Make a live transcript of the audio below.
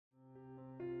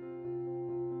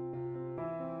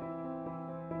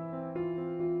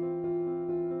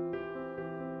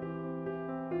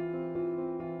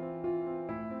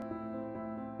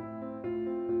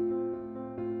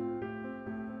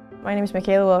My name is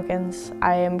Michaela Wilkins.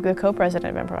 I am the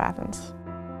co-president of Improv Athens.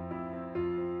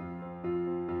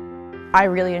 I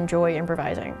really enjoy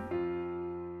improvising.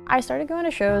 I started going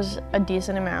to shows a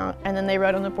decent amount, and then they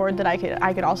wrote on the board that I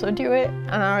could also do it,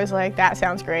 and I was like, that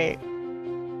sounds great.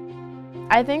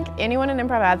 I think anyone in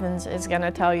Improv Athens is going to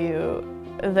tell you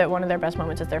that one of their best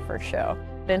moments is their first show.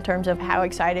 In terms of how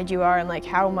excited you are and like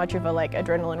how much of a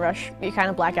adrenaline rush, you kind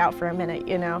of black out for a minute,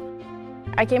 you know?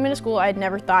 I came into school, I'd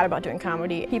never thought about doing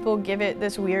comedy. People give it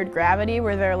this weird gravity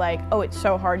where they're like, oh, it's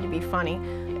so hard to be funny.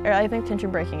 I think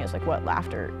tension breaking is like what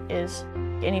laughter is.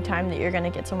 Anytime that you're gonna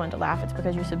get someone to laugh, it's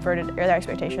because you subverted their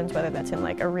expectations, whether that's in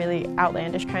like a really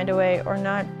outlandish kind of way or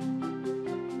not.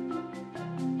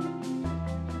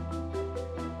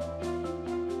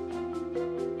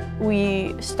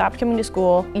 We stopped coming to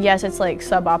school. Yes, it's like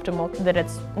suboptimal that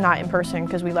it's not in person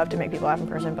because we love to make people laugh in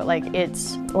person, but like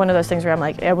it's one of those things where I'm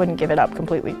like, I wouldn't give it up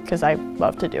completely because I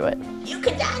love to do it. You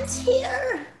can dance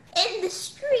here, in the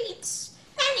streets,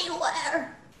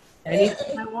 anywhere.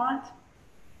 Anything I want?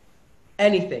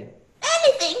 Anything.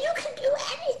 Anything, you can do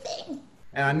anything.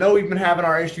 And I know we've been having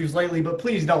our issues lately, but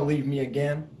please don't leave me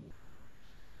again.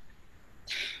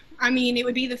 I mean, it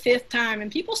would be the 5th time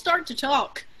and people start to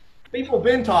talk. People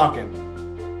been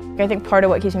talking. I think part of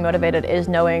what keeps me motivated is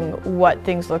knowing what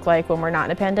things look like when we're not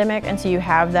in a pandemic, and so you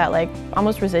have that like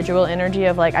almost residual energy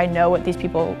of like, I know what these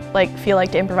people like feel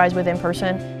like to improvise with in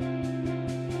person.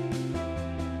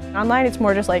 Online it's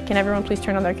more just like, can everyone please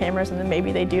turn on their cameras, and then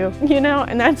maybe they do, you know,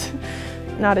 and that's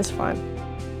not as fun.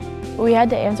 We had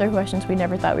to answer questions we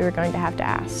never thought we were going to have to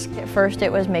ask. At first it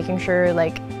was making sure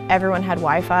like everyone had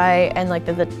Wi-Fi and like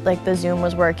the Zoom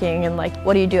was working, and like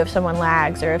what do you do if someone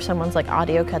lags or if someone's like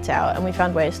audio cuts out, and we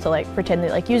found ways to like pretend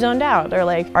that like you zoned out, or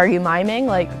like are you miming,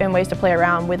 like, and ways to play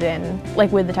around within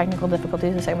like with the technical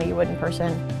difficulties the same way you would in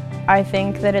person. I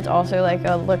think that it's also like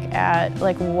a look at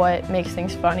like what makes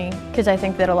things funny, because I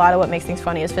think that a lot of what makes things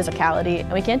funny is physicality,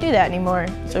 and we can't do that anymore,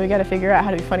 so we got to figure out how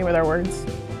to be funny with our words.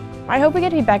 I hope we get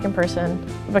to be back in person,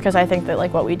 because I think that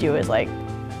like what we do is like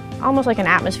almost like an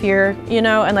atmosphere, you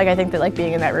know, and like I think that like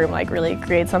being in that room like really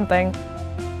creates something.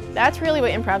 That's really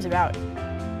what improv's about.